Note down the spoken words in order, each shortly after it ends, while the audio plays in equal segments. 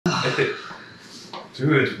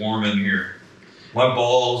Dude, it's warm in here. My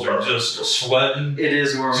balls are just sweating. It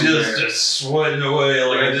is warm in here. Just sweating away.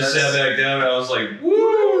 Like, I just sat back down and I was like,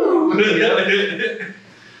 woo! Yep.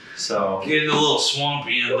 So. Getting a little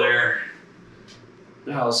swampy in there.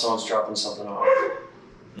 Oh, someone's dropping something off.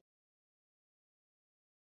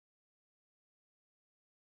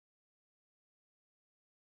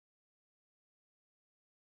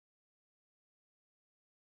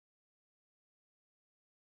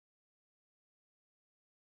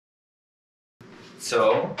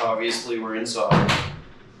 So, obviously we're inside.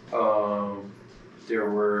 There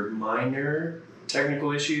were minor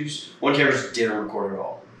technical issues. One camera just didn't record at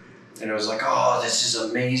all. And it was like, oh, this is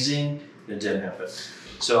amazing. And it didn't happen.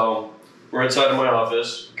 So, we're inside of my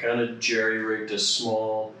office. Kind of jerry-rigged a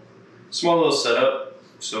small little setup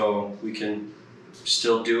so we can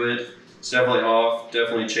still do it. It's definitely off,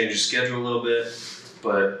 definitely change the schedule a little bit.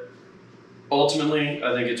 But ultimately,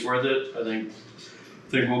 I think it's worth it. I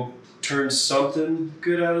think we'll turn something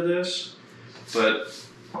good out of this, but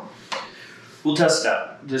we'll test it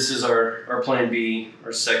out. This is our plan B,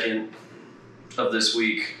 our second of this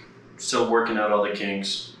week. Still working out all the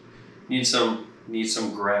kinks. Need some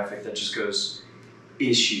graphic that just goes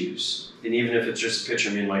issues, and even if it's just a picture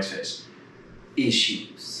of me and Mike's face,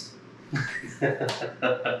 issues.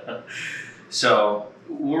 So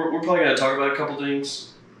we're probably gonna talk about a couple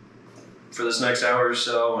things for this next hour or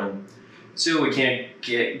so, and see what we can't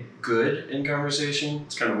get good in conversation.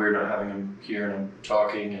 It's kind of weird not having him here and I'm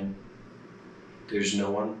talking and there's no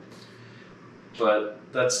one. But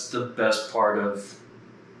that's the best part of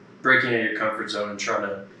breaking out of your comfort zone and trying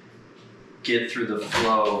to get through the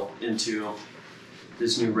flow into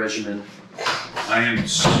this new regimen. I am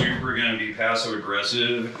super gonna be passive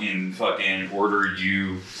aggressive and fucking order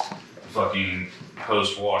you fucking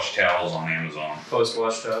post-wash towels on Amazon.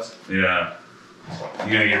 Post-wash towels? Yeah. You're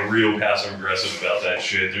gonna get real passive aggressive about that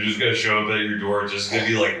shit. They're just gonna show up at your door, just gonna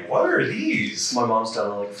be like, what are these? My mom's done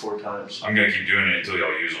it like 4 times. I'm gonna keep doing it until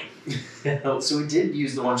y'all use them. So we did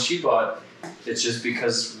use the one she bought. It's just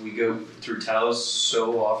because we go through towels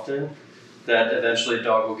so often that eventually a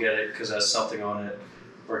dog will get it because it has something on it,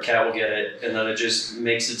 or a cat will get it, and then it just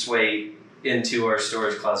makes its way into our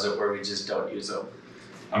storage closet where we just don't use them.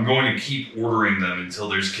 I'm going to keep ordering them until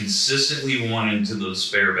there's consistently one into the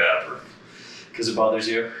spare bathroom. Because it bothers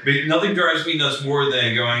you? But nothing drives me nuts more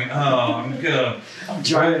than going, oh, I'm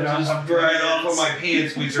drying off of my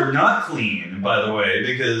pants, which are not clean, by the way,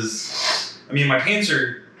 because, I mean, my pants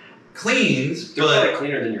are cleaned, they're probably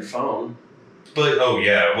cleaner than your phone. But, oh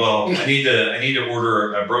yeah, well, I need to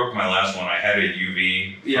order, I broke my last one, I had a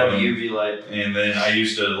UV. Yeah, the UV light. And then I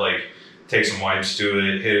used to, like, take some wipes to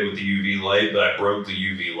it, hit it with the UV light, but I broke the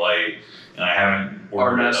UV light. And I haven't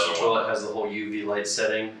ordered another one. Our master toilet has the whole UV light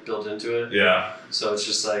setting built into it. Yeah. So it's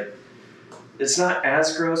just like, it's not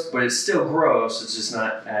as gross, but it's still gross. It's just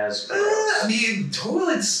not as gross. I mean,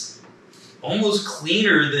 toilet's almost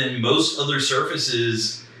cleaner than most other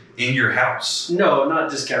surfaces in your house. No, not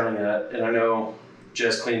discounting that. And I know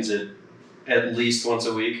Jess cleans it at least once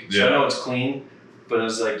a week. So I know it's clean. But it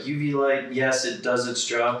was like UV light, yes, it does its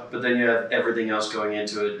job. But then you have everything else going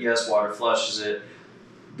into it. Yes, water flushes it.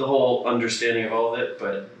 The whole understanding of all of it,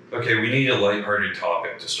 but... Okay, we need a lighthearted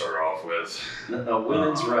topic to start off with.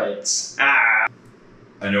 Women's rights. I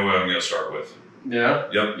know what I'm going to start with. Yeah?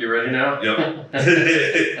 Yep. You ready now? Yep.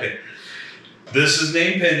 This is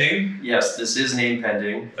name pending. Yes, this is name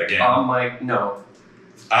pending. Again. I'm Mike. No.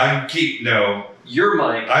 No. You're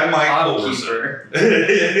Mike. I'm Mike I'm Keeper.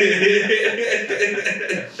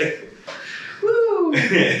 Woo!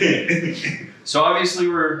 So obviously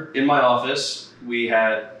we're in my office. We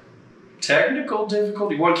had technical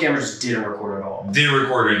difficulty. One camera just didn't record at all. Didn't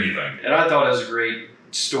record anything. And I thought it was a great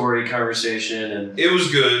story, conversation, and... It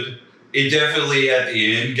was good. It definitely, at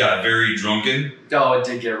the end, got very drunken. Oh, it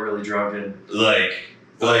did get really drunken. Like,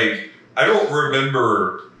 I don't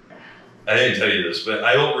remember... I didn't tell you this, but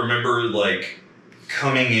I don't remember, like,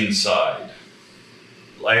 coming inside.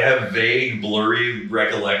 I have vague, blurry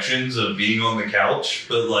recollections of being on the couch,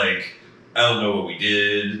 but, like... I don't know what we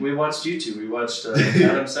did. We watched YouTube. We watched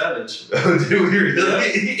Adam Savage. Oh, did we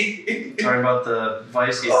really? Yeah. Talking about the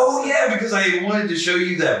Vice game. Oh, yeah, because I wanted to show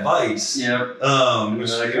you that Vice. Yep.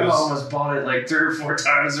 Which I almost bought it like 3 or 4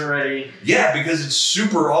 times already. Yeah, because it's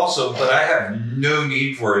super awesome, but I have no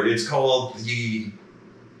need for it. It's called the...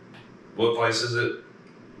 What Vice is it?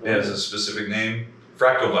 Yeah, it's a specific name.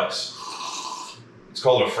 Fractal Vice. It's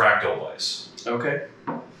called a Fractal Vice. Okay.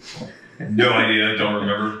 No idea, don't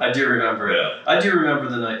remember. I do remember. Yeah. I do remember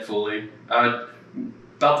the night fully. About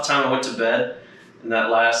the time I went to bed, and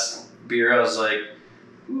that last beer, I was like,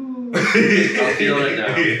 ooh, I'm feeling it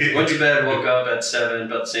now. Went to bed, woke up at 7,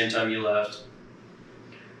 about the same time you left.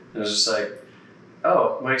 It was just like,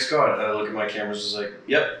 oh, Mike's gone. And I look at my cameras, was like,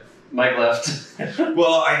 yep, Mike left.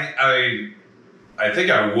 Well, I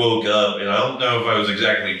think I woke up, and I don't know if I was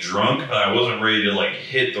exactly drunk, but I wasn't ready to like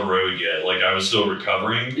hit the road yet. Like I was still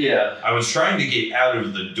recovering. Yeah. I was trying to get out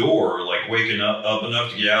of the door, like waking up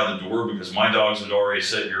enough to get out of the door because my dogs had already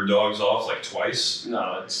set your dogs off like twice.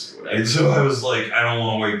 No, it's whatever. And so I was like, I don't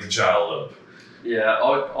want to wake the child up. Yeah,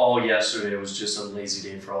 all yesterday was just a lazy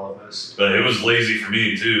day for all of us. But it was lazy for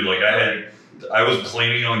me too. Like I was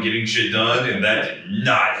planning on getting shit done, and that did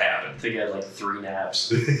not happen. I think I had like 3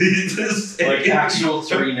 naps. Like actual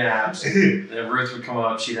 3 naps. And then Ruth would come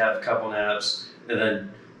up, she'd have a couple naps. And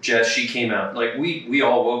then Jess, she came out. Like we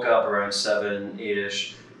all woke up around 7,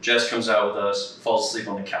 8-ish. Jess comes out with us, falls asleep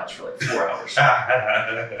on the couch for like 4 hours.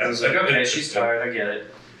 I was like, okay, she's tired, I get it.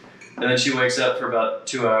 And then she wakes up for about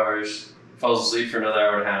 2 hours, falls asleep for another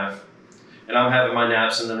hour and a half. And I'm having my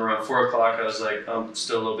naps, and then around 4 o'clock, I was like, I'm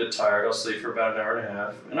still a little bit tired. I'll sleep for about an hour and a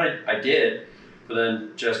half. And I did. But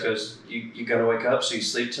then Jess goes, you gonna wake up so you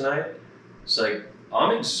sleep tonight? It's like,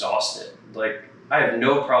 I'm exhausted. Like, I have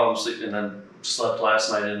no problem sleeping. And then slept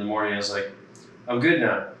last night, and in the morning I was like, I'm good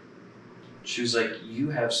now. She was like, you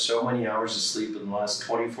have so many hours of sleep in the last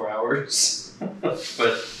 24 hours.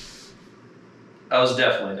 But I was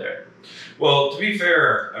definitely there. Well, to be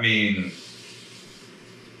fair, I mean,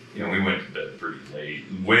 you know, we went to bed pretty late,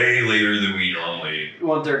 way later than we normally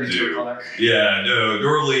 1:30, do. 2 o'clock. Yeah, no,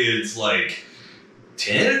 normally it's like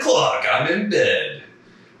 10 o'clock, I'm in bed.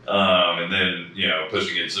 And then, you know,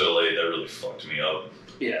 pushing it so late, that really fucked me up.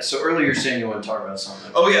 Yeah, so earlier you're saying you want to talk about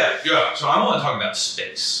something. Oh, yeah. So I want to talk about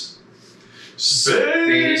space.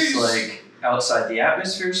 Space, like outside the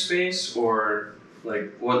atmosphere space, or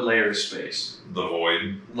like what layer of space? The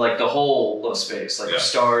void. Like the whole of space, like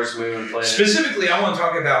stars, moon, planets. Specifically, I want to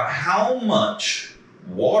talk about how much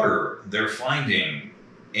water they're finding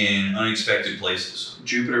in unexpected places.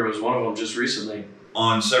 Jupiter was one of them just recently.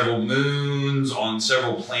 On several moons, on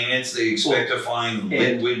several planets, they expect to find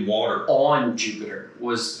liquid water. On Jupiter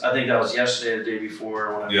was, I think that was yesterday, the day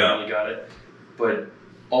before when I finally got it. But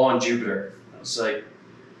on Jupiter, I was like,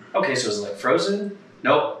 okay, so is it like frozen?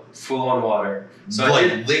 Nope, full on water. So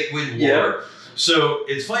like liquid water. Yeah. So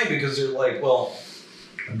it's funny because they're like, well,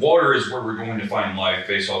 water is where we're going to find life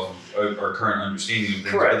based off of our current understanding of things.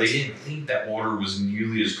 Correct. But they didn't think that water was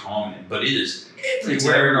nearly as common. But it is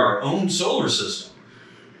everywhere in our own solar system.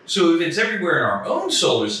 So if it's everywhere in our own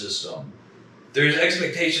solar system, there's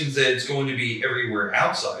expectations that it's going to be everywhere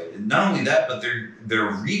outside. And not only that, but they're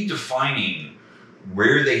redefining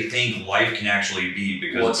where they think life can actually be,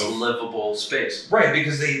 because what's livable space. Right,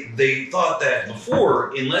 because they thought that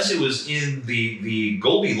before, unless it was in the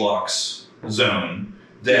Goldilocks zone,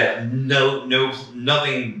 that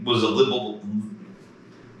nothing was a livable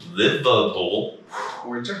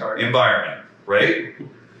words are hard. Environment, right?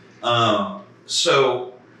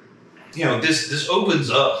 So, you know, this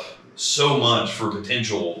opens up so much for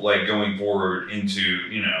potential, like going forward into,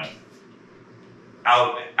 you know,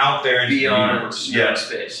 out there into beyond the universe.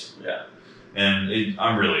 space. Yeah. And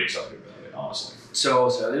I'm really excited about it, honestly. So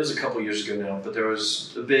it was a couple years ago now, but there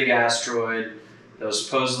was a big asteroid that was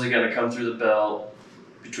supposedly going to come through the belt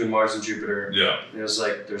between Mars and Jupiter. Yeah. And it was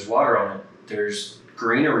like, there's water on it. There's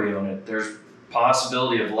greenery on it. There's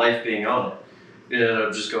possibility of life being on it. It ended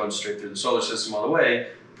up just going straight through the solar system all the way.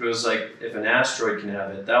 But it was like, if an asteroid can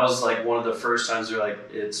have it, that was like one of the first times they're like,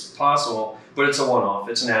 it's possible, but it's a one-off.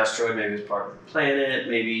 It's an asteroid, maybe it's part of a planet,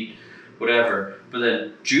 maybe whatever. But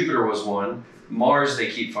then Jupiter was one. Mars, they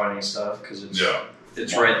keep finding stuff because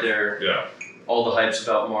it's right there. Yeah. All the hype's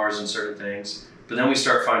about Mars and certain things. But then we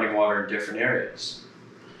start finding water in different areas.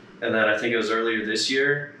 And then I think it was earlier this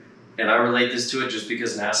year, and I relate this to it just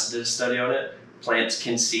because NASA did a study on it. Plants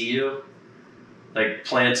can see you. Like,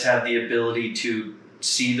 plants have the ability to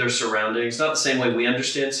see their surroundings, not the same way we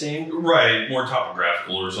understand seeing. Right, more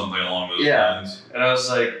topographical or something along those lines. And I was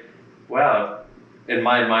like, wow. And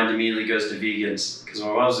my mind immediately goes to vegans, because my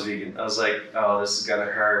mom's a vegan. I was like, oh, this is gonna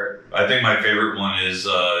hurt. I think my favorite one is,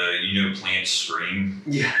 you know, plants scream.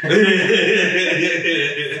 Yeah.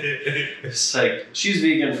 It's like, she's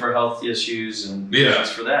vegan for health issues and reasons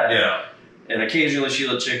for that. Yeah. And occasionally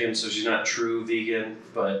she'll eat chicken, so she's not true vegan,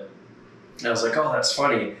 but I was like, oh, that's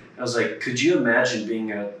funny. I was like, could you imagine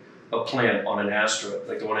being a plant on an asteroid,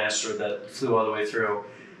 like the one asteroid that flew all the way through?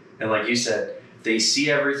 And like you said, they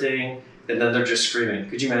see everything, and then they're just screaming.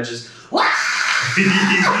 Could you imagine just, wah!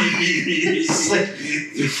 It's like,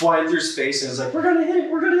 you're flying through space, and it's like, we're gonna hit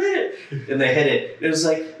it, we're gonna hit it. And they hit it, and it was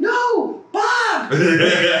like, no, Bob,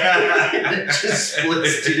 It just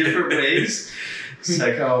splits two different ways. It's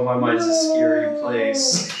like, oh, my mind's a scary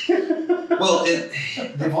place. Well,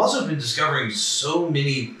 they've also been discovering so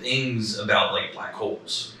many things about like black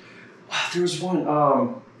holes. There was one.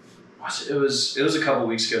 It was a couple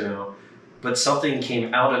weeks ago now, but something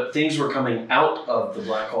came out of things were coming out of the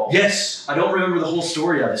black hole. Yes, I don't remember the whole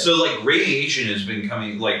story of it. so like radiation has been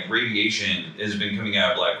coming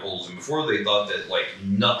out of black holes, and before they thought that like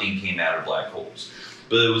nothing came out of black holes,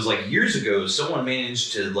 but it was like years ago someone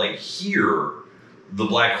managed to like hear the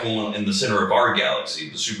black hole in the center of our galaxy,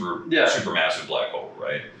 the supermassive black hole,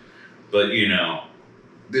 right? But you know,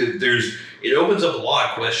 it opens up a lot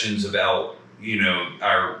of questions about, you know,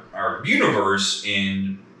 our universe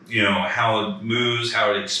and, you know, how it moves,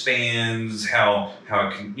 how it expands, how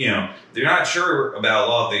it can, you know, they're not sure about a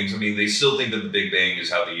lot of things. I mean, they still think that the Big Bang is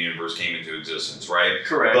how the universe came into existence, right?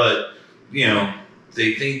 Correct. But, you know,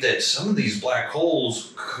 they think that some of these black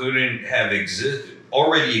holes couldn't have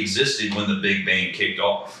already existed when the Big Bang kicked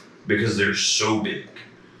off because they're so big.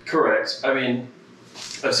 Correct. I mean,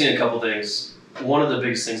 I've seen a couple things. One of the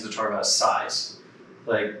biggest things they're talking about is size.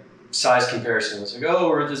 Like, size comparison. It's like, oh,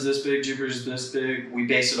 Earth is this big, Jupiter is this big. We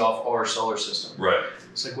base it off our solar system. Right.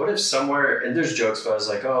 It's like, what if somewhere, and there's jokes about it, it's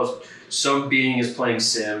like, oh, some being is playing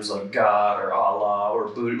Sims, like God or Allah or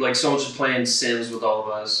Buddha. Like, someone's just playing Sims with all of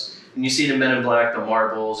us. And you see the Men in Black, the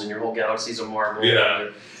marbles, and your whole galaxy's a marble.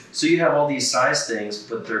 Yeah. So you have all these size things,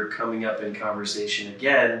 but they're coming up in conversation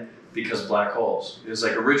again because black holes. It was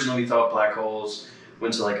like originally we thought black holes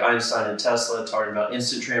went to like Einstein and Tesla talking about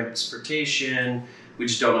instant transportation. We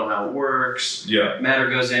just don't know how it works. Yeah. Matter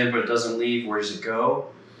goes in, but it doesn't leave. Where does it go?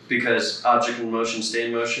 Because object in motion stay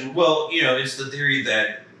in motion. Well, you know, it's the theory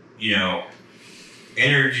that, you know,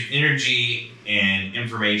 energy and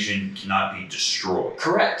information cannot be destroyed.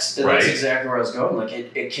 Correct. And right? That's exactly where I was going. Like,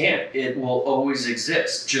 it can't. It will always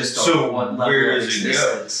exist, just so on one level where of does it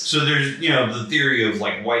existence. go? So there's, you know, the theory of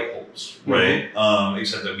like white holes, right? Mm-hmm.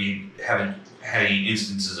 Except that we haven't had any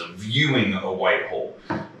instances of viewing a white hole.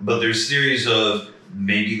 But there's theories of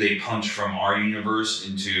maybe they punch from our universe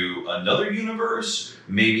into another universe.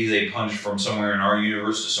 Maybe they punch from somewhere in our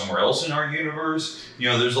universe to somewhere else in our universe. You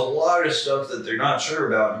know, there's a lot of stuff that they're not sure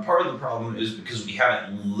about. And part of the problem is because we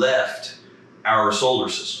haven't left our solar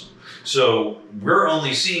system. So we're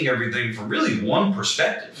only seeing everything from really one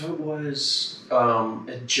perspective. It was,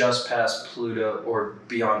 it just passed Pluto, or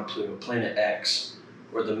beyond Pluto, Planet X,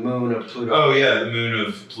 or the moon of Pluto. Oh yeah, the moon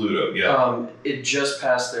of Pluto, yeah. It just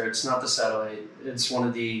passed there. It's not the satellite. It's one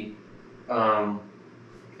of the, I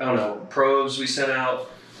don't know, probes we sent out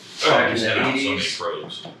back in the 80s. Out so many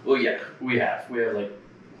probes. Well, yeah, we have. We have like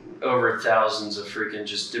over thousands of freaking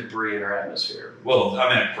just debris in our atmosphere. Well,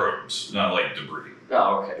 I meant probes, not like debris.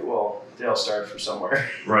 Oh, okay. Well, they all started from somewhere.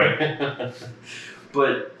 Right.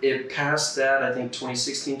 But it passed that, I think,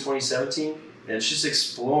 2016, 2017, and it's just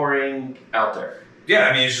exploring out there. Yeah,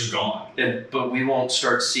 I mean, it's just gone. But we won't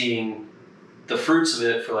start seeing the fruits of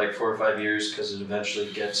it for like 4 or 5 years because it eventually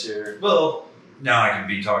gets here. Well, now I could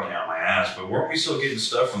be talking out my ass, but weren't we still getting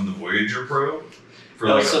stuff from the Voyager probe? For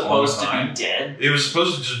It like was a long supposed to time? be dead. It was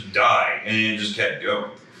supposed to just die, and it just kept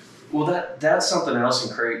going. Well, that's something else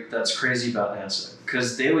that's crazy about NASA,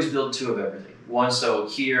 because they always build two of everything. One, so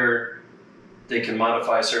here they can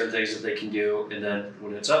modify certain things that they can do, and then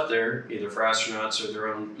when it's up there, either for astronauts or their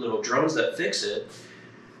own little drones that fix it,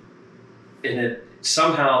 and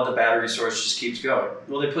somehow the battery source just keeps going.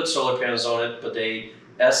 Well, they put solar panels on it, but they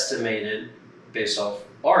estimated based off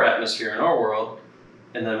our atmosphere and our world,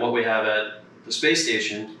 and then what we have at the space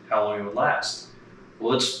station, how long it would last.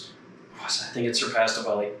 Well, I think it surpassed it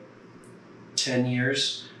by like 10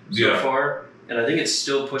 years so far, and I think it's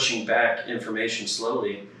still pushing back information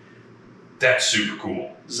slowly. That's super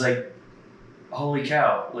cool. It's like, holy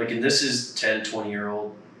cow. Like, and this is 10,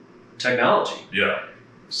 20-year-old technology. Yeah.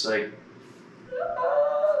 It's like,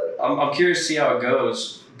 I'm curious to see how it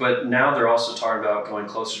goes, but now they're also talking about going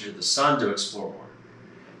closer to the sun to explore more.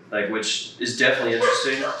 Like, which is definitely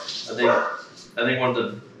interesting. I think one of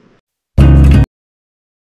the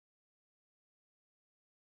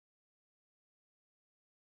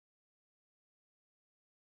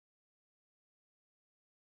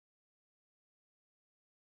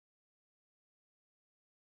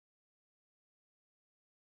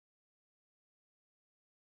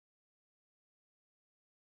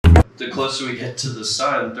closer we get to the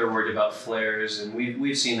sun, they're worried about flares, and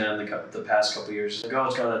we've seen that in the past couple of years. Like, oh,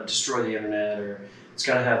 it's going to destroy the internet, or it's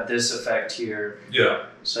going to have this effect here. Yeah.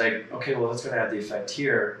 It's like, okay, well, it's going to have the effect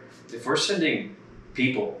here. If we're sending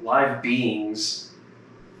people, live beings,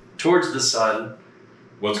 towards the sun,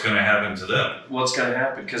 What's going to happen to them? What's going to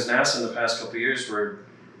happen? Because NASA in the past couple of years were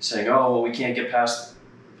saying, oh, well, we can't get past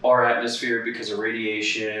our atmosphere because of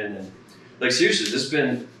radiation. And like, seriously, this has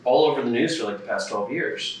been all over the news for like the past 12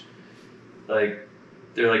 years. Like,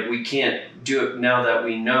 they're like, we can't do it now that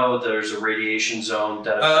we know there's a radiation zone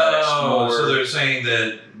that affects more. So they're saying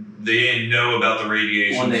that they didn't know about the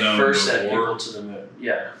radiation zone when they first before. sent people to the moon.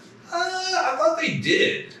 Yeah. I thought they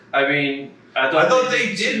did. I mean, I thought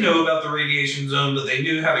they did know about the radiation zone, but they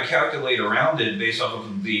knew how to calculate around it based off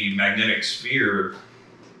of the magnetic sphere,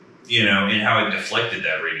 you know, and how it deflected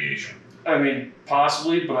that radiation. I mean,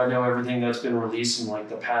 possibly, but I know everything that's been released in like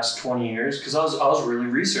the past 20 years because I was really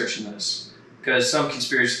researching this. Because some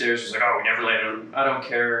conspiracy theorists was like, oh, we never landed. I don't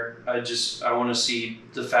care. I want to see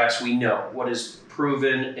the facts we know, what is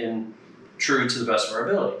proven and true to the best of our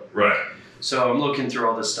ability. Right. So I'm looking through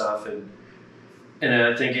all this stuff, and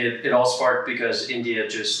I think it all sparked because India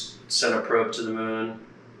just sent a probe to the moon.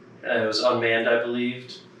 It was unmanned, I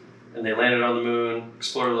believed. And they landed on the moon,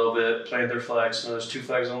 explored a little bit, planted their flags. And there's 2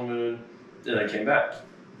 flags on the moon. Then they came back.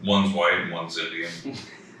 One's white and one's Indian.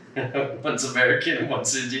 One's American and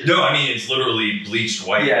one's Indian. No, I mean, it's literally bleached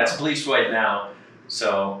white. Yeah, now. it's bleached white now.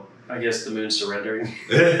 So I guess the moon's surrendering.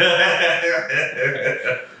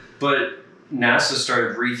 But NASA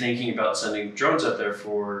started rethinking about sending drones up there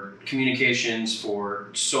for communications, for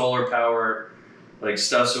solar power, like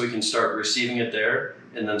stuff so we can start receiving it there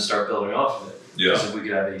and then start building off of it. Yeah. Because if we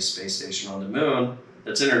could have a space station on the moon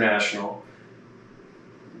that's international,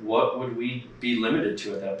 what would we be limited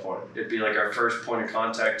to at that point? It'd be like our first point of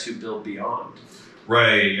contact to build beyond.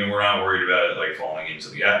 Right, and we're not worried about it like falling into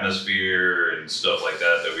the atmosphere and stuff like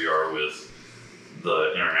that we are with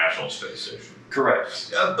the International Space Station.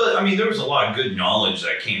 Correct. But I mean, there was a lot of good knowledge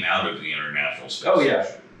that came out of the International Space Station. Yeah.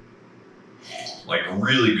 Like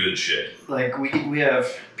really good shit. Like we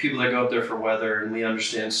have people that go up there for weather, and we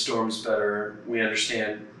understand storms better. We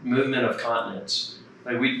understand movement of continents.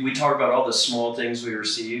 Like we talk about all the small things we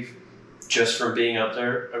receive just from being up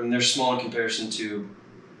there. I mean, they're small in comparison to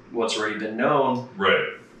what's already been known.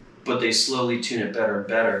 Right. But they slowly tune it better and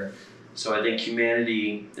better. So I think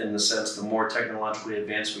humanity, in the sense, the more technologically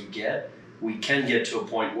advanced we can get to a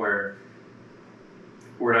point where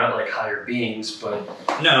we're not like higher beings, but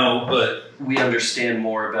we understand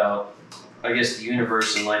more about, I guess, the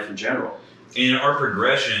universe and life in general. And our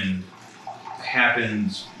progression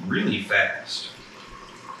happens really fast.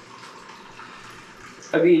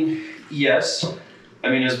 I mean, yes. I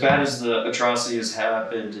mean, as bad as the atrocity has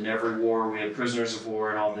happened in every war, we have prisoners of war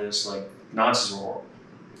and all this, like, Nazis were horrible.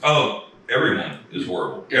 Oh, everyone is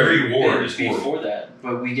horrible. Every war is horrible. Before that,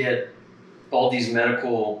 but we get all these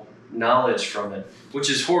medical knowledge from it, which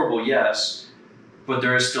is horrible, yes, but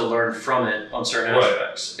there is still learned from it on certain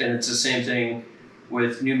aspects. And it's the same thing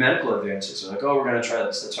with new medical advances. They're like, oh, we're going to try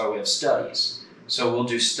this. That's why we have studies. So we'll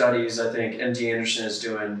do studies. I think MD Anderson is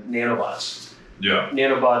doing nanobots. Yeah.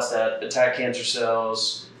 Nanobots that attack cancer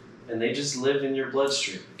cells, and they just live in your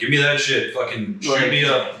bloodstream. Give me that shit. Fucking shoot me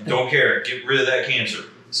up. Don't care. Get rid of that cancer.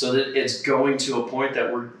 So that it's going to a point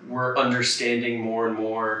that we're understanding more and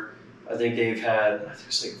more. I think they've had, I think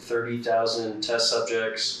it's like 30,000 test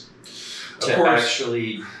subjects to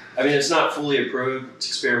actually, I mean, it's not fully approved. It's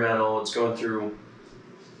experimental. It's going through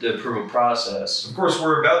the approval process. Of course,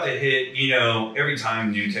 we're about to hit, you know, every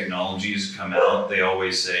time new technologies come out, they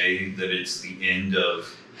always say that it's the end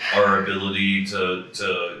of our ability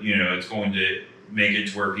to you know, it's going to make it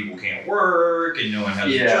to where people can't work and no one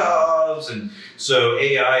has jobs. And so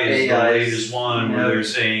AI is the latest one where they're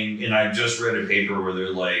saying, and I just read a paper where they're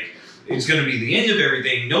like, it's going to be the end of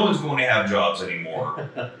everything. No one's going to have jobs anymore.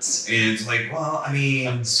 And it's like, well, I mean...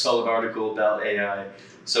 I saw an article about AI.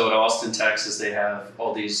 So in Austin, Texas, they have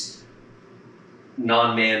all these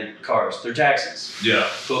non-manned cars. They're taxis. Yeah.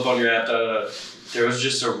 Pull up on your app, there was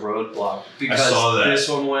just a roadblock. Because I saw that. This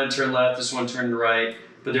one wanted to turn left, this one turned right.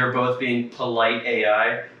 But they were both being polite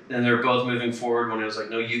AI. And they were both moving forward when it was like,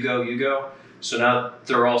 no, you go, you go. So now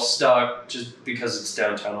they're all stuck just because it's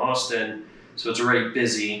downtown Austin. So it's already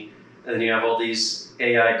busy. And then you have all these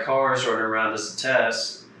AI cars running around as a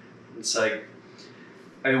test. It's like,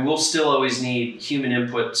 I mean, we'll still always need human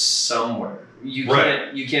input somewhere. You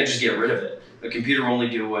can't just get rid of it. A computer will only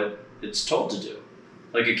do what it's told to do.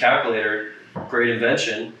 Like a calculator, great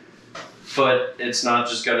invention, but it's not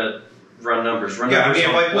just gonna run numbers. I mean,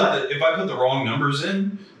 if I put the wrong numbers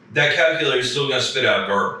in, that calculator is still gonna spit out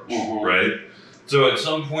garbage, right? So at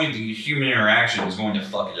some point, the human interaction is going to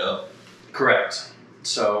fuck it up. Correct.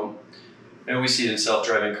 So. And we see it in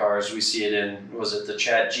self-driving cars. We see it in, was it the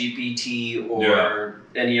Chat GPT or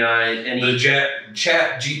NEI? The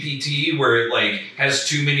Chat GPT where it like has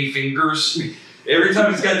too many fingers. Every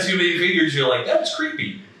time it's got too many fingers, you're like, that's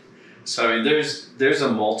creepy. So I mean, there's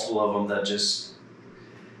a multiple of them that just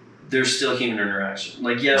there's still human interaction.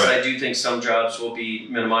 Like yes, Right. I do think some jobs will be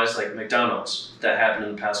minimized, like McDonald's. That happened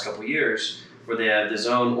in the past couple of years, where they had this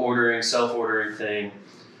own ordering, self-ordering thing,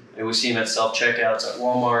 and we see them at self-checkouts at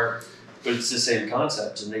Walmart. But it's the same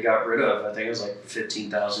concept, and they got rid of, I think it was like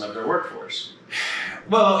 15,000 of their workforce.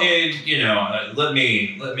 Well, and let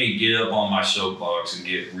me get up on my soapbox and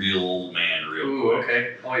get real old man real quick.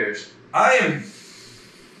 Okay, all yours.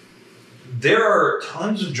 There are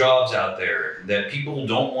tons of jobs out there that people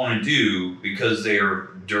don't want to do because they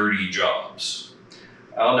are dirty jobs.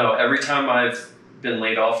 I don't know. Every time I've been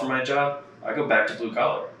laid off from my job, I go back to blue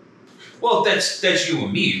collar. Well, that's you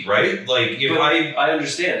and me, right? Like if I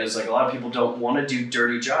understand. It's like a lot of people don't want to do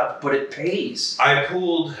dirty jobs, but it pays. I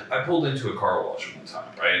pulled into a car wash one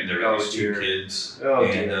time, right? There were these two kids,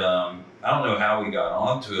 and I don't know how we got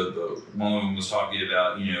onto it, but one of them was talking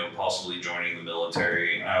about possibly joining the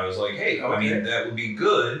military, and I was like, hey, I mean that would be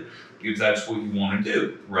good if that's what you want to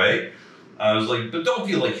do, right? I was like, but don't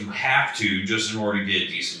feel like you have to just in order to get a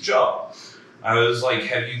decent job. I was like,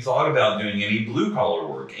 have you thought about doing any blue collar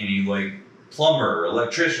work, any like plumber or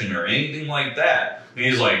electrician or anything like that? And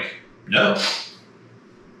he's like, no.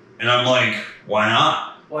 And I'm like, why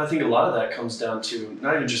not? Well, I think a lot of that comes down to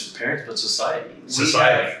not even just the parents, but society.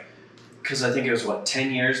 Because I think it was,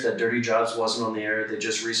 10 years that Dirty Jobs wasn't on the air. They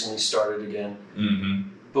just recently started again. Mm-hmm.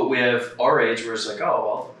 But we have our age where it's like, oh,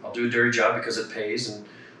 well, I'll do a dirty job because it pays. And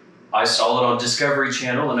I saw it on Discovery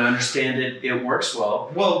Channel, and I understand it works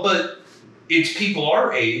well. Well, but it's people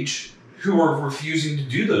our age who are refusing to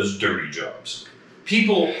do those dirty jobs.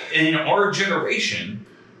 People in our generation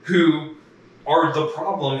who are the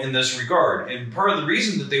problem in this regard. And part of the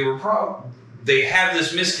reason that they have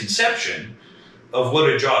this misconception of what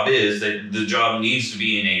a job is, that the job needs to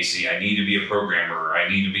be an AC, I need to be a programmer, or I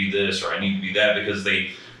need to be this, or I need to be that, because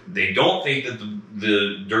they don't think that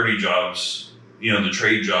the dirty jobs, the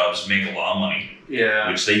trade jobs make a lot of money.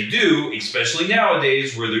 Yeah. Which they do, especially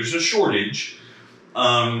nowadays where there's a shortage.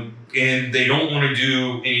 And they don't want to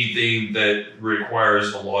do anything that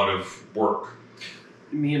requires a lot of work.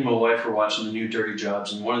 Me and my wife were watching the new Dirty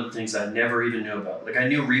Jobs, and one of the things I never even knew about, like I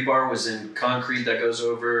knew rebar was in concrete that goes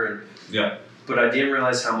over, and but I didn't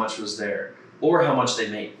realize how much was there or how much they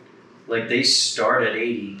make. Like they start at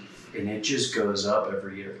 80, and it just goes up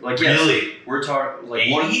every year. Like really, we're talking like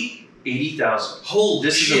 80,000. Holy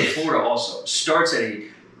this shit. Is in Florida also. Starts at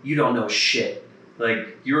 80. You don't know shit.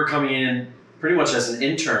 Like you were coming in pretty much as an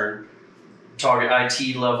intern, target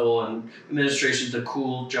IT level and administration, the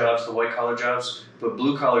cool jobs, the white collar jobs, but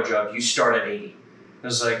blue collar job, you start at 80. I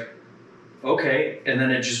was like, okay, and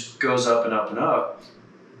then it just goes up and up and up.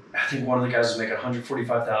 I think one of the guys was making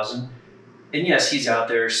 $145,000, and yes, he's out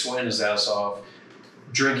there sweating his ass off,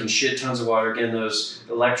 drinking shit tons of water, getting those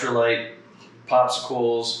electrolyte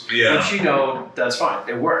popsicles, which that's fine,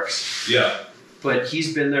 it works. Yeah. But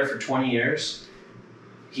he's been there for 20 years.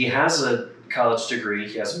 He has a college degree,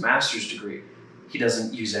 he has a master's degree. He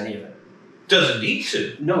doesn't use any of it. Doesn't need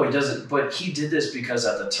to. No, he doesn't. But he did this because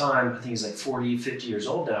at the time, I think he's like 40, 50 years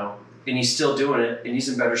old now, and he's still doing it, and he's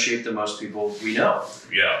in better shape than most people we know.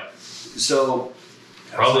 Yeah. So.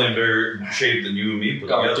 Probably in better shape than you and me put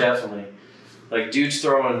together. Definitely. Like, dude's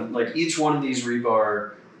throwing, like, each one of these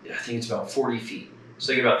rebar, I think it's about 40 feet.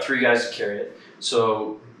 So they get about 3 guys to carry it.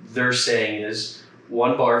 So their saying is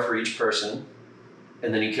 1 bar for each person,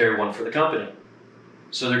 and then you carry 1 for the company.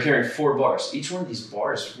 So they're carrying 4 bars. Each one of these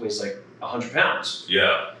bars weighs like 100 pounds.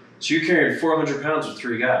 Yeah. So you're carrying 400 pounds with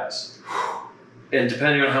 3 guys. And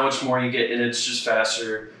depending on how much more you get, and it's just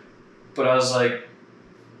faster. But I was like,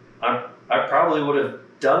 I probably would have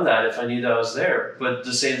done that if I knew that I was there. But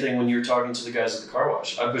the same thing when you're talking to the guys at the car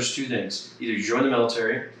wash. I push 2 things. Either you join the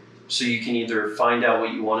military, so you can either find out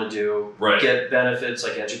what you want to do, get benefits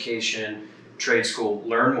like education, trade school,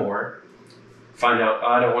 learn more, find out,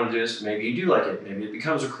 I don't want to do this, maybe you do like it, maybe it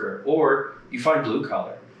becomes a career, or you find blue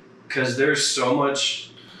collar. Because there's so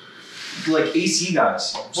much, like AC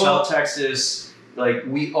guys, South Texas, like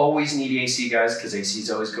we always need AC guys because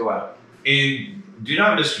ACs always go out. And do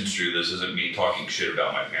not misconstrue this as me talking shit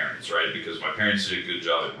about my parents, right? Because my parents did a good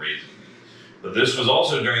job at raising me. But this was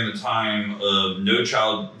also during the time of No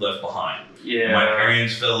Child Left Behind. Yeah. My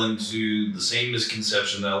parents fell into the same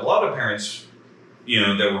misconception that a lot of parents,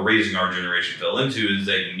 that were raising our generation fell into, is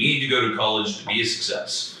that you need to go to college to be a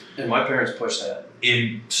success. And my parents pushed that.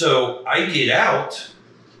 And so I get out,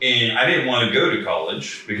 and I didn't want to go to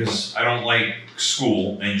college because I don't like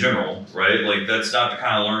school in general, right? Like that's not the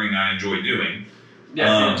kind of learning I enjoy doing.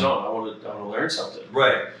 Yeah, I want to learn something.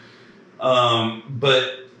 Right.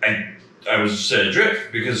 But I was set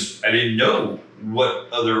adrift because I didn't know what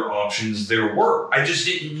other options there were. I just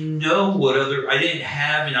didn't know I didn't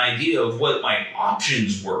have an idea of what my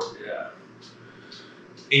options were. Yeah.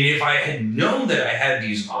 And if I had known that I had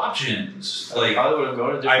these options, I probably would have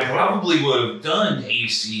gone a different probably would have done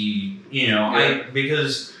AC,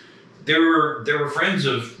 because there were friends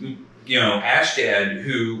of, Ash Dad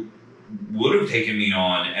who would have taken me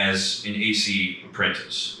on as an AC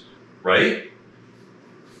apprentice, right?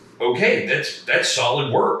 Okay, that's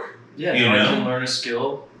solid work. Yeah, I can learn a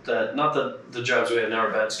skill that, not that the jobs we have now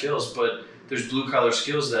are bad skills, but there's blue collar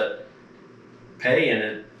skills that pay in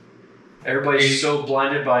it. Everybody's so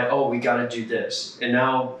blinded by, we got to do this. And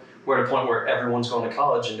now we're at a point where everyone's going to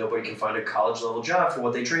college and nobody can find a college level job for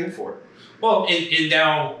what they trained for. Well, and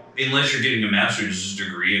now, unless you're getting a master's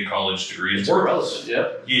degree, a college degree is worthless.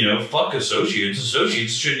 Yeah. Fuck associates.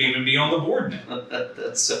 Associates shouldn't even be on the board now.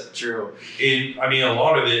 That's so true. And a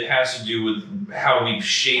lot of it has to do with how we've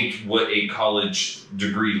shaped what a college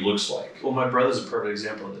degree looks like. Well, my brother's a perfect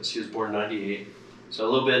example of this. He was born in '98. So a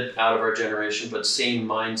little bit out of our generation, but same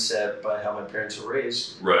mindset by how my parents were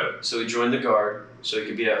raised. Right. So he joined the Guard so he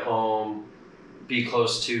could be at home, be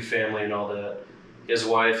close to family and all that. He has a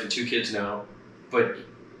wife and 2 kids now, but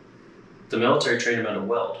the military trained him how to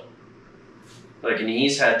weld. And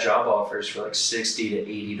he's had job offers for $60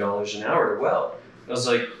 to $80 an hour to weld. I was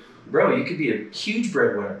like, bro, you could be a huge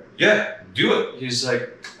breadwinner. Yeah, do it. He was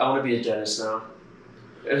like, I want to be a dentist now.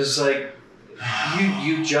 It was like,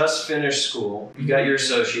 you just finished school, you got your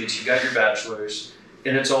associates, you got your bachelor's,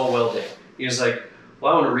 and it's all welding. He was like,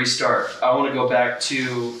 well, I want to restart. I want to go back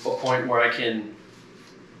to a point where I can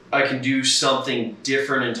do something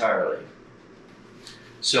different entirely.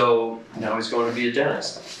 So now he's going to be a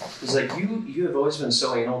dentist. He's like, you have always been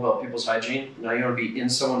so anal about people's hygiene. Now you want to be in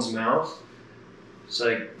someone's mouth. It's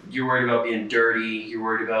like, you're worried about being dirty, you're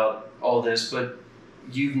worried about all this, but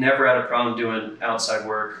you've never had a problem doing outside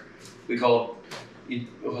work. So my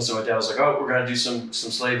dad was like, we're gonna do some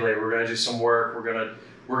slave labor, we're gonna do some work,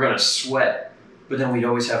 we're gonna sweat, but then we'd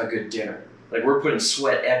always have a good dinner. We're putting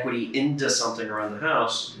sweat equity into something around the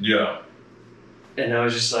house. Yeah. And I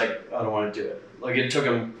was just like, I don't want to do it. It took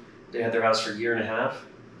them, they had their house for a year and a half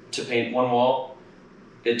to paint one wall.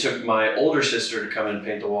 It took my older sister to come in and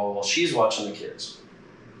paint the wall while she's watching the kids.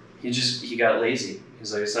 He got lazy.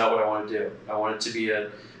 He's like, it's not what I want to do. I want it to be a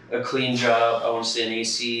clean job. I want to stay in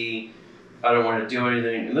AC. I don't want to do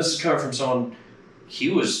anything. And this is coming from someone, he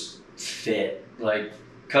was fit,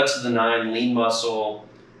 cut to the nine, lean muscle.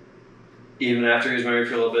 Even after he was married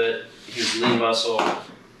for a little bit, he was lean muscle. And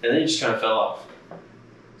then he just kind of fell off.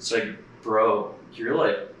 It's like, bro, you're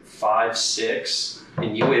 5'6",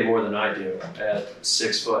 and you weigh more than I do at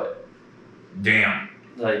 6 foot. Damn.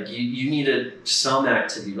 You needed some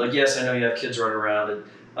activity. Yes, I know you have kids running around, and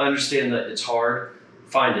I understand that it's hard.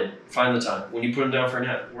 Find the time. When you put them down for a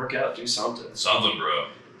nap, work out, do something. Something, bro.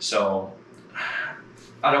 So,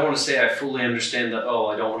 I don't want to say I fully understand that,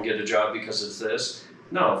 I don't want to get a job because it's this.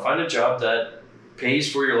 No, find a job that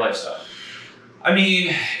pays for your lifestyle.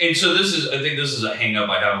 And so I think this is a hang up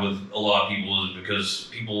I have with a lot of people, is because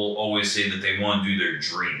people always say that they want to do their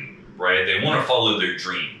dream, right? They want to follow their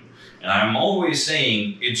dream. And I'm always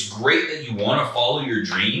saying, it's great that you want to follow your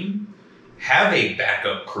dream. Have a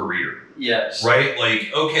backup career. Yes. Right?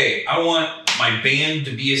 Okay, I want my band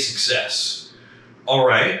to be a success. All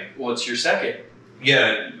right. What's your second?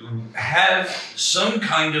 Yeah, have some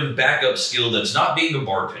kind of backup skill that's not being a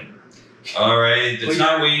bartender. All right? That's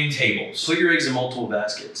not waiting tables. Put your eggs in multiple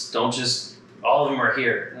baskets. Don't just, all of them are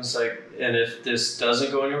here. And it's and if this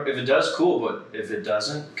doesn't go anywhere, if it does, cool, but if it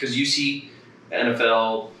doesn't, because you see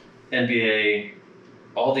NFL, NBA,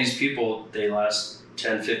 all these people, they last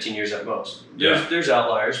 10, 15 years at most. There's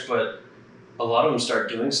outliers, but a lot of them start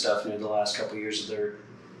doing stuff near the last couple of years of their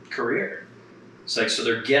career. It's so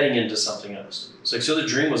they're getting into something else. It's so the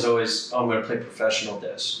dream was always, I'm going to play professional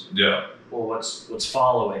this. Yeah. Well, what's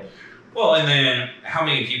following? Well, and then how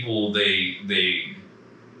many people they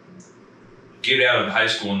get out of high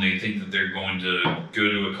school and they think that they're going to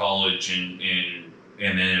go to a college and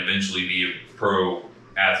then eventually be a pro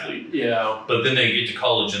athlete. Yeah. But then they get to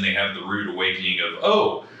college and they have the rude awakening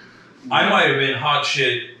of, I might have been hot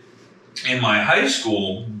shit in my high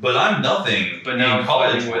school, but I'm nothing. But now I'm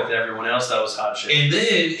fighting with everyone else that was hot shit. And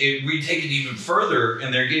then we take it even further,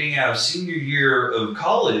 and they're getting out of senior year of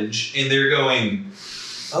college, and they're going,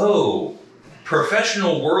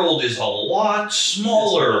 professional world is a lot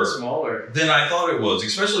smaller, than I thought it was,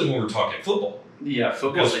 especially when we're talking football. Yeah,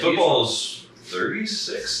 because football's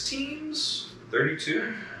 36 teams,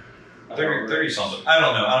 32. 30 something. I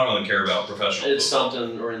don't know. I don't really care about professional. It's football.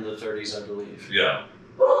 Something or in the 30s, I believe. Yeah.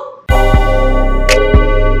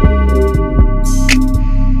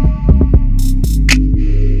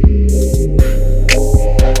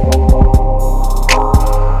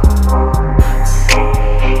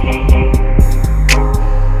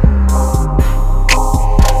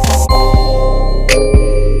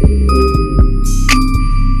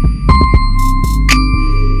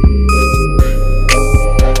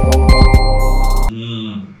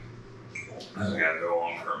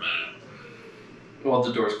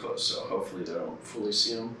 fully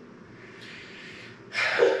see them.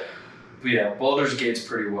 But yeah, Baldur's Gate's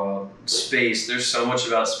pretty wild. Space, there's so much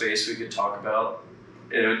about space we could talk about.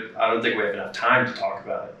 I don't think we have enough time to talk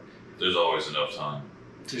about it. There's always enough time.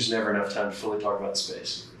 There's never enough time to fully talk about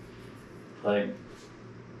space. Like,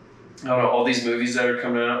 I don't know, all these movies that are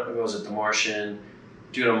coming out, what was it, The Martian,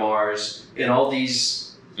 Dude on Mars, and all these...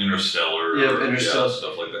 Interstellar. Yeah, Interstellar. Yeah,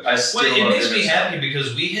 stuff like that. It makes me happy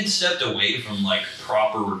because we had stepped away from like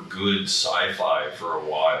proper good sci-fi for a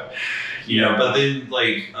while. You know, but then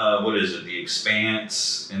like, what is it? The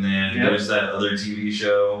Expanse, and then there's that other TV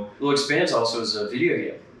show. Well, Expanse also is a video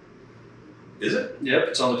game. Is it? Yep,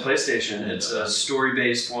 it's on the PlayStation. It's a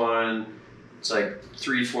story-based one. It's like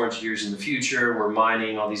 300-400 years in the future. We're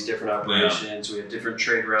mining all these different operations. We have different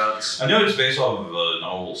trade routes. I know it's based off of a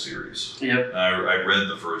novel series. Yep. I read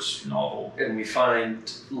the first novel. And we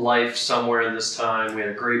find life somewhere in this time. We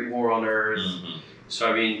had a great war on Earth. Mm-hmm.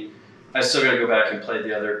 So, I mean, I still got to go back and play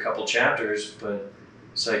the other couple chapters, but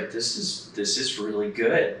it's like, this is really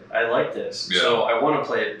good. I like this. Yeah. So I want to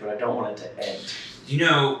play it, but I don't want it to end. You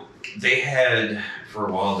know, they had, for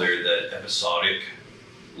a while there, that episodic,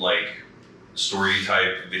 like, story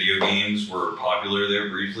type video games were popular there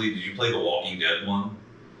briefly. Did you play the Walking Dead one?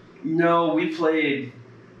 No, we played,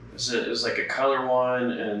 it was like a color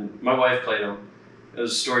one, and my wife played them. It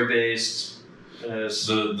was story-based. The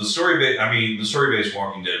story-based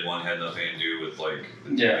Walking Dead one had nothing to do with like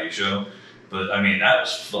the TV show, but I mean that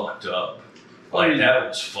was fucked up. Like that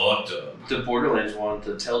was fucked up. The Borderlands one,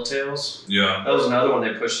 the Telltales. Yeah, that was another one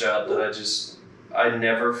they pushed out that I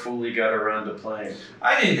never fully got around to playing.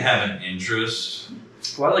 I didn't have an interest.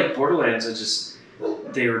 Well, I like Borderlands.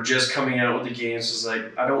 They were just coming out with the games. It's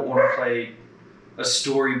like I don't want to play a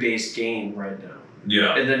story-based game right now.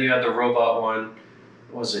 Yeah, and then you had the robot one.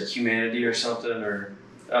 Was it Humanity or something, or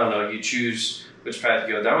I don't know, you choose which path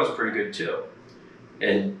you go. That was pretty good too.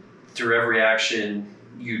 And through every action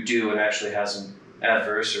you do, it actually has an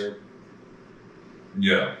adverse or...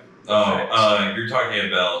 Yeah. Oh, you're talking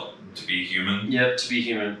about To Be Human? Yep, To Be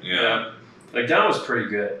Human. Yeah. Like that was pretty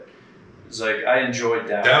good. It's like, I enjoyed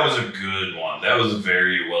that. That was a good one. That was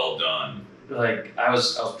very well done. Like, I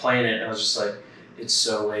was playing it and I was just like, it's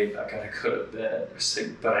so late, I gotta go to bed. I was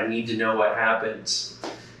like, but I need to know what happens.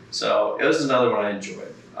 So it was another one I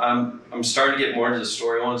enjoyed. I'm starting to get more into the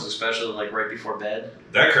story ones, especially like right before bed.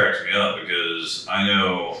 That cracks me up because I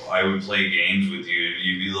know I would play games with you and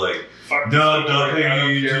you'd be like, Fuck no, not paying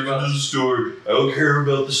any attention to the story. I don't care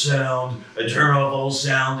about the sound. I turn off all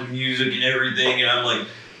sound and music and everything. And I'm like,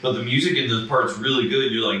 but the music in this part's really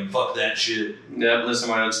good. You're like, fuck that shit. Yep, listen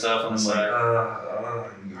to my own stuff on the side.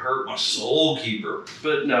 You hurt my soul, keeper.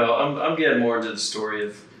 But no, I'm getting more into the story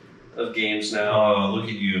of games now. Oh, look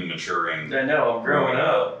at you maturing. I know, I'm growing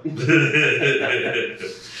up.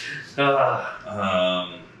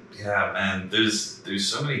 Yeah, man. There's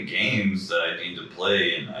so many games that I need to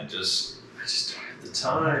play, and I just don't have the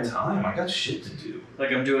time. I got shit to do.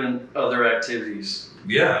 Like I'm doing other activities.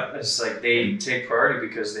 Yeah. It's like they take priority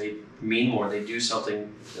because they mean more. They do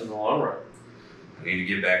something in the long run. I need to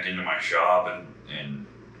get back into my shop and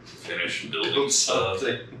finish building stuff.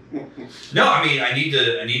 No, I mean I need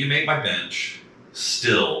to make my bench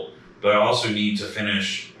still, but I also need to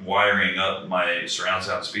finish wiring up my surround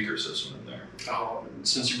sound speaker system in there. Oh,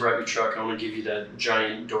 since you brought your truck, I want to give you that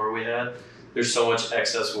giant door we had. There's so much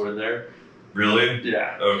excess wood in there. Really?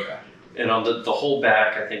 Yeah. Okay. And on the whole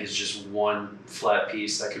back, I think is just one flat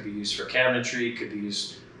piece that could be used for cabinetry. Could be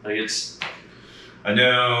used like it's. I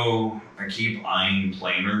know. I keep eyeing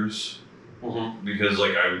planers because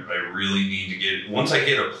like I really need to get. Once I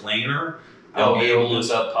get a planer, I'll be able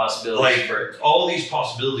to up possibilities. Like for all these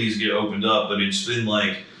possibilities get opened up, but it's been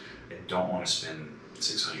like I don't want to spend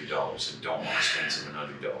 $600. I don't want to spend $700. I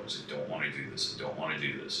don't want to do this. I don't want to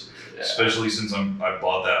do this. Yeah. Especially since I'm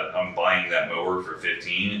buying that mower for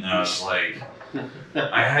 $15, and I was like,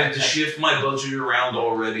 I had to shift my budget around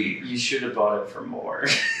already. You should have bought it for more.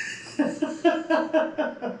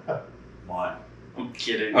 Why? I'm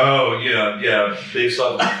kidding. Oh yeah. Based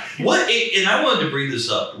off what? And I wanted to bring this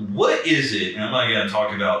up. What is it? And I'm not going to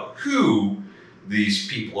talk about who these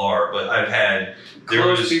people are, but I've had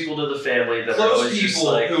close people to the family that close are always people just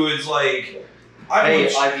like, who it's like,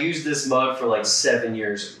 I've used this mug for like 7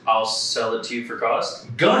 years. I'll sell it to you for cost.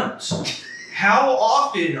 Guns. How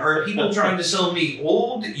often are people trying to sell me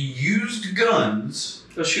old, used guns?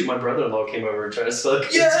 Oh shoot, my brother-in-law came over and tried to sell it.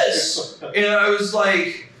 Yes! And I was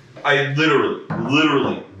like, I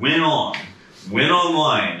literally went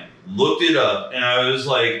online, looked it up, and I was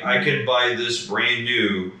like, I could buy this brand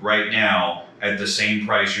new right now at the same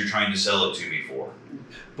price you're trying to sell it to me for.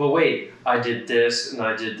 but wait, I did this and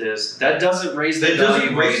I did this. That doesn't raise the value. That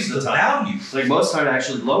doesn't raise the value. Like most time, it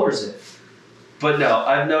actually lowers it. But no,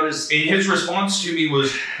 I've noticed. And his response to me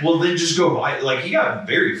was, well, then just go buy it. Like, he got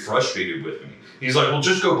very frustrated with me. He's like, well,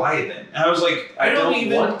 just go buy it then. And I was like, I don't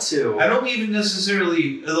even want to. I don't even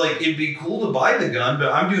necessarily, like, it'd be cool to buy the gun,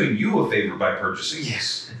 but I'm doing you a favor by purchasing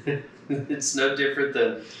this. It's no different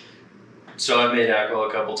than, so I've made alcohol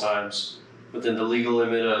a couple times within the legal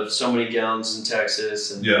limit of so many gallons in Texas.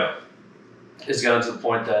 And yeah. It's gotten to the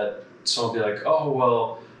point that someone will be like, oh,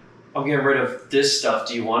 well, I'm getting rid of this stuff.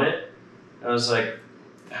 Do you want it? And I was like,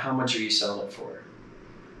 how much are you selling it for?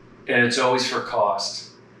 And it's always for cost.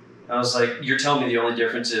 I was like, you're telling me the only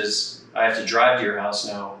difference is I have to drive to your house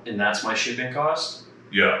now, and that's my shipping cost?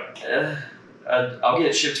 Yeah. I'll get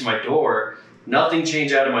it shipped to my door. Nothing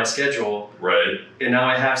changed out of my schedule. Right. And now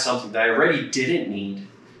I have something that I already didn't need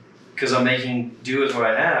because I'm making do with what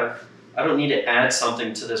I have. I don't need to add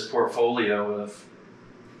something to this portfolio of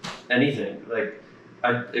anything. Like,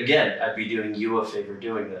 I'd be doing you a favor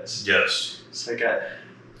doing this. Yes. It's like,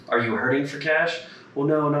 are you hurting for cash? Well,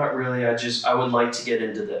 no, not really. I would like to get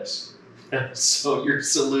into this. So your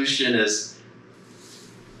solution is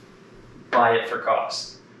buy it for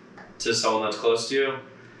cost to someone that's close to you.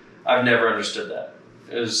 I've never understood that.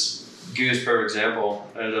 It was Goose, perfect example.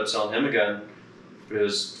 I ended up selling him a gun, but it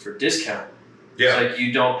was for discount. Yeah. It's like,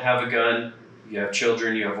 you don't have a gun, you have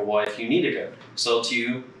children, you have a wife, you need a gun. Sell it to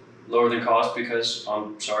you lower than cost because,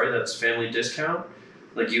 I'm sorry, that's family discount.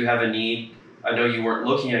 Like, you have a need. I know you weren't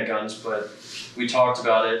looking at guns, but we talked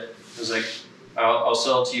about it. It was like, I'll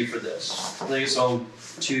sell it to you for this. I think it's on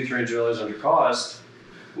 $200-$300 under cost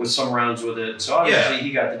with some rounds with it. So obviously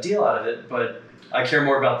he got the deal out of it, but I care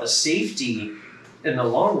more about the safety in the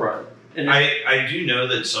long run. And I do know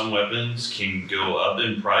that some weapons can go up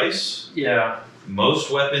in price. Yeah.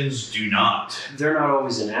 Most weapons do not. They're not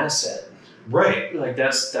always an asset. Right. Like,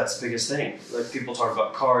 that's the biggest thing. Like, people talk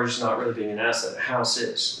about cars not really being an asset. A house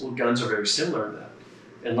is. Well, guns are very similar to that.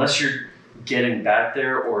 Unless you're getting back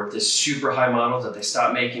there, or this super high model that they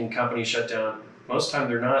stopped making, company shut down, most time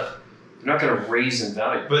they're not going to raise in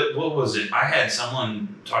value. But what was it? I had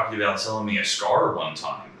someone talking about selling me a Scar one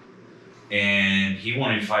time, and he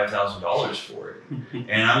wanted $5,000 for it.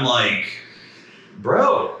 And I'm like,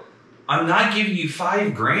 bro, I'm not giving you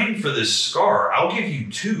 $5,000 for this Scar. I'll give you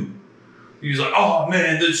 $2,000. He was like, oh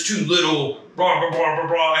man, that's too little, blah, blah, blah, blah,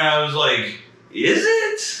 blah. And I was like, is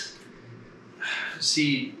it?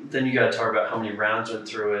 See, then you got to talk about how many rounds went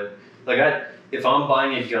through it. Like, if I'm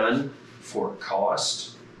buying a gun for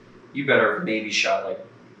cost, you better have maybe shot like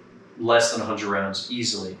less than 100 rounds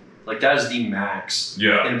easily. Like, that is the max.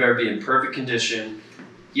 Yeah. And it better be in perfect condition.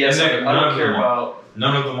 Yes, I don't care about...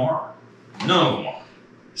 None of them are. None of them are.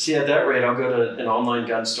 See, at that rate, I'll go to an online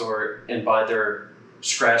gun store and buy their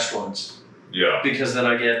scratched ones. Yeah. Because then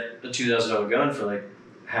I get a $2,000 gun for like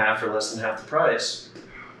half or less than half the price.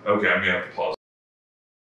 Okay, I'm going to have to pause.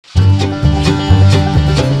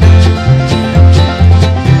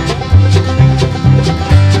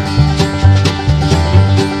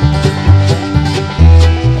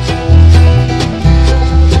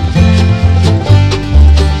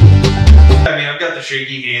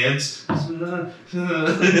 Shaky hands. Yep,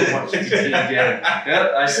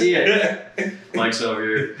 I see it. Mike's over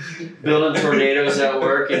here building tornadoes at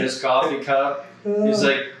work in his coffee cup. He's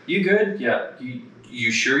like, you good? Yeah.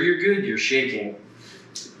 You sure you're good? You're shaking.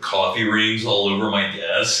 Coffee rings all over my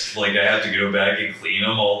desk. Like, I have to go back and clean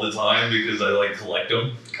them all the time because I like collect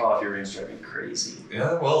them. Coffee rings drive me crazy.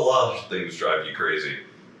 Yeah, well, a lot of things drive you crazy.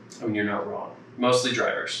 I mean, you're not wrong. Mostly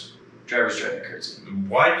drivers. Drivers drive me crazy.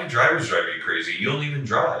 Why do drivers drive you crazy? You don't even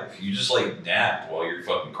drive. You just like nap while your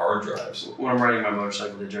fucking car drives. When I'm riding my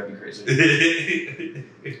motorcycle, they drive me crazy.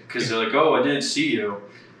 Because they're like, oh, I didn't see you.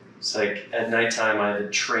 It's like, at nighttime, I have a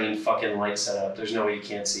train fucking light set up. There's no way you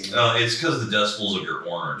can't see me. It's because the decibels of your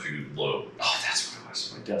horn are too low. Oh, that's what it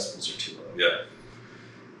was. My decibels are too low. Yeah.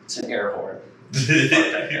 It's an air horn. Fuck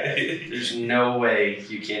that guy. There's no way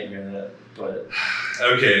you can't hear that. But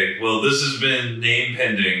okay, well, this has been name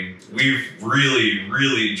pending. We've really,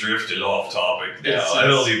 really drifted off topic now. I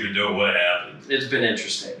don't even know what happened. It's been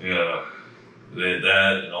interesting. Yeah.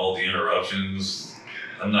 That and all the interruptions.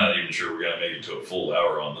 I'm not even sure we're going to make it to a full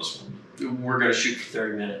hour on this one. We're going to shoot for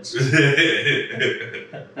 30 minutes.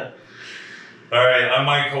 All right, I'm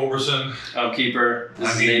Mike Culberson. I'm Keeper.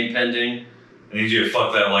 This is name pending. I need you to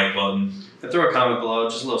fuck that like button. And throw a comment below,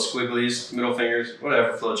 just little squigglies, middle fingers,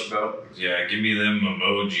 whatever floats your boat. Yeah, give me them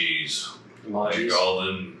emojis. Emojis. Like all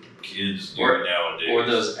them kids do nowadays. Or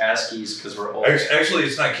those ASCIIs, because we're old. Actually,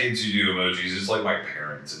 it's not kids who do emojis. It's like my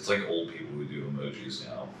parents. It's like old people who do emojis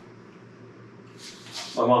now.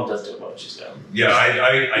 My mom does do emojis though. Yeah,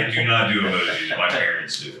 I do not do emojis. My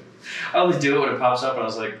parents do. I only do it when it pops up, and I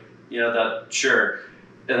was like, yeah, that sure.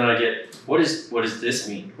 And then I get, what does this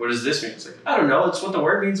mean? What does this mean? It's like, I don't know. It's what the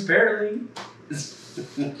word means apparently.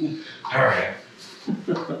 All right.